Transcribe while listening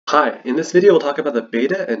Hi, in this video we'll talk about the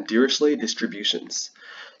beta and Dirichlet distributions.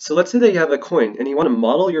 So let's say that you have a coin and you want to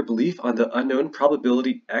model your belief on the unknown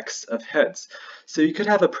probability x of heads. So you could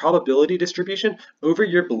have a probability distribution over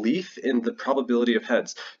your belief in the probability of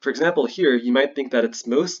heads. For example, here you might think that it's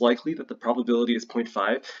most likely that the probability is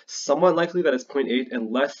 0.5, somewhat likely that it's 0.8,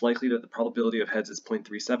 and less likely that the probability of heads is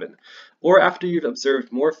 0.37. Or after you've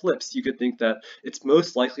observed more flips, you could think that it's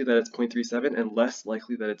most likely that it's 0.37 and less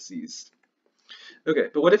likely that it's Z's. Okay,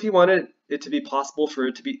 but what if you wanted it to be possible for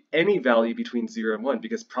it to be any value between 0 and 1,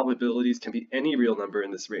 because probabilities can be any real number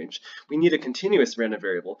in this range? We need a continuous random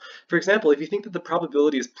variable. For example, if you think that the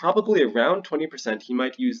probability is probably around 20%, you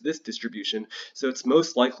might use this distribution, so it's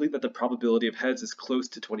most likely that the probability of heads is close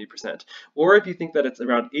to 20%. Or if you think that it's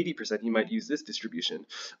around 80%, you might use this distribution.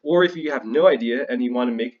 Or if you have no idea and you want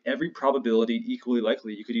to make every probability equally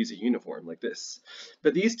likely, you could use a uniform like this.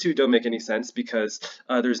 But these two don't make any sense because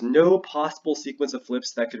there's no possible sequence of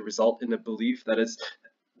flips that could result in a belief that is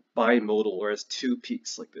bimodal or has two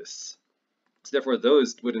peaks like this. So therefore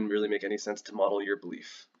those wouldn't really make any sense to model your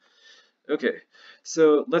belief. Okay,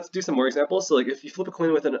 so let's do some more examples. So like if you flip a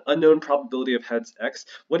coin with an unknown probability of heads x,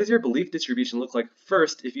 what does your belief distribution look like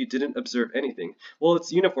first if you didn't observe anything? Well,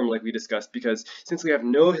 it's uniform like we discussed, because since we have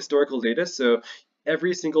no historical data, so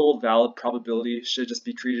every single valid probability should just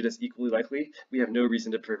be treated as equally likely. We have no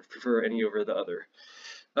reason to prefer any over the other.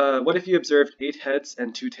 What if you observed 8 heads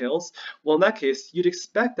and 2 tails? Well, in that case, you'd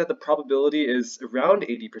expect that the probability is around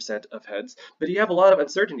 80% of heads, but you have a lot of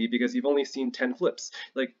uncertainty because you've only seen 10 flips.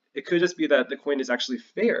 Like, it could just be that the coin is actually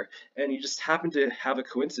fair, and you just happen to have a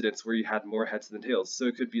coincidence where you had more heads than tails. So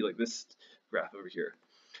it could be like this graph over here.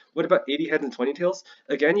 What about 80 heads and 20 tails?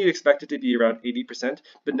 Again, you'd expect it to be around 80%,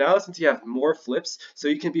 but now since you have more flips, so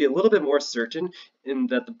you can be a little bit more certain in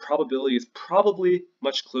that the probability is probably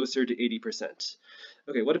much closer to 80%.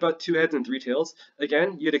 Okay, what about 2 heads and 3 tails?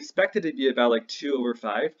 Again, you'd expect it to be about like 2 over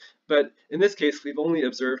 5, but in this case, we've only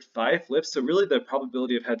observed 5 flips, so really the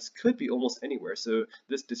probability of heads could be almost anywhere, so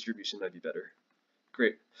this distribution might be better.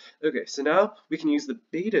 Great. Okay, so now we can use the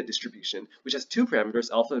beta distribution, which has two parameters,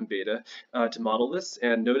 alpha and beta, to model this,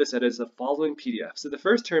 and notice that it's the following PDF. So the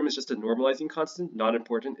first term is just a normalizing constant, not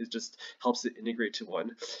important, it just helps it integrate to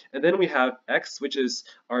 1. And then we have x, which is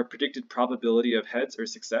our predicted probability of heads or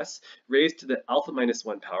success, raised to the alpha minus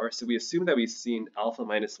 1 power. So we assume that we've seen alpha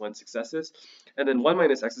minus 1 successes. And then 1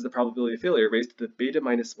 minus x is the probability of failure raised to the beta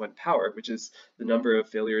minus 1 power, which is the number of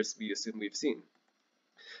failures we assume we've seen.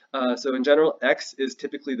 So in general, x is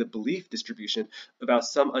typically the belief distribution about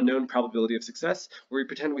some unknown probability of success, where we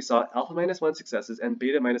pretend we saw alpha minus 1 successes and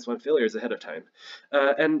beta minus 1 failures ahead of time.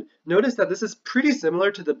 And notice that this is pretty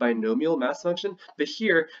similar to the binomial mass function, but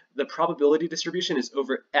here the probability distribution is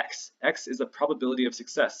over x. X is the probability of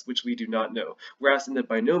success, which we do not know. Whereas in the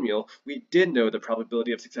binomial, we did know the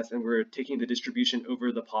probability of success, and we're taking the distribution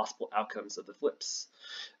over the possible outcomes of the flips.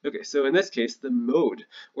 Okay, so in this case, the mode,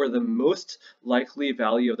 or the most likely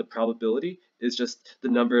value of the probability, is just the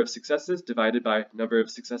number of successes divided by number of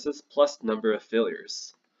successes plus number of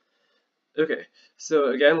failures. Okay, so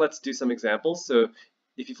again, let's do some examples. So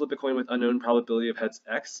if you flip a coin with unknown probability of heads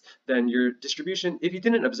x, then your distribution, if you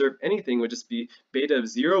didn't observe anything, would just be beta of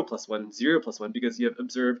 0 plus 1, 0 plus 1, because you have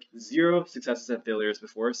observed 0 successes and failures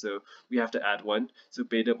before, so we have to add 1, so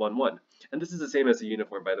beta 1, 1. And this is the same as a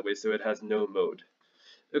uniform, by the way, so it has no mode.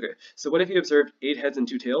 Okay, so what if you observed 8 heads and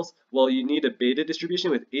 2 tails? Well, you need a beta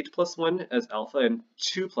distribution with 8 plus 1 as alpha and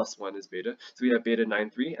 2 plus 1 as beta. So we have beta 9,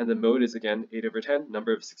 3, and the mode is again 8 over 10,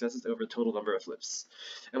 number of successes over total number of flips.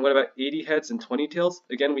 And what about 80 heads and 20 tails?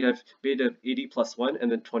 Again, we have beta of 80 plus 1 and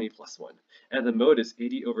then 20 plus 1. And the mode is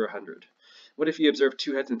 80 over 100. What if you observe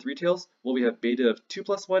 2 heads and 3 tails? Well, we have beta of 2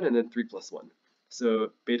 plus 1 and then 3 plus 1.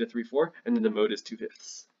 So beta 3, 4, and then the mode is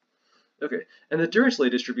 2/5. Okay, and the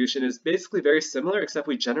Dirichlet distribution is basically very similar, except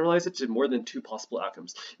we generalize it to more than 2 possible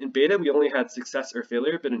outcomes. In beta, we only had success or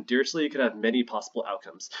failure, but in Dirichlet, you could have many possible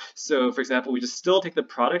outcomes. So, for example, we just still take the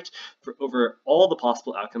product over all the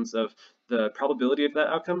possible outcomes of the probability of that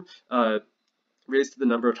outcome, raised to the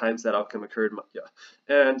number of times that outcome occurred. Yeah,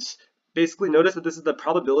 and basically notice that this is the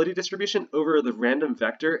probability distribution over the random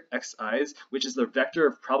vector xi's, which is the vector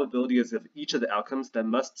of probabilities of each of the outcomes that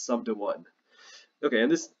must sum to 1. Okay,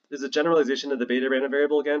 and this is a generalization of the beta random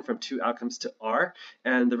variable again from 2 outcomes to R,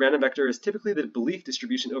 and the random vector is typically the belief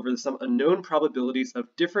distribution over some unknown probabilities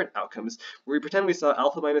of different outcomes, where we pretend we saw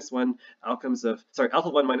alpha 1 outcomes of type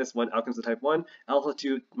 1, alpha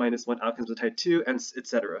 2 minus 1 outcomes of type 2, and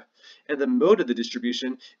etc. And the mode of the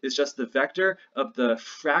distribution is just the vector of the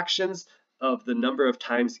fractions of the number of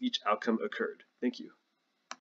times each outcome occurred. Thank you.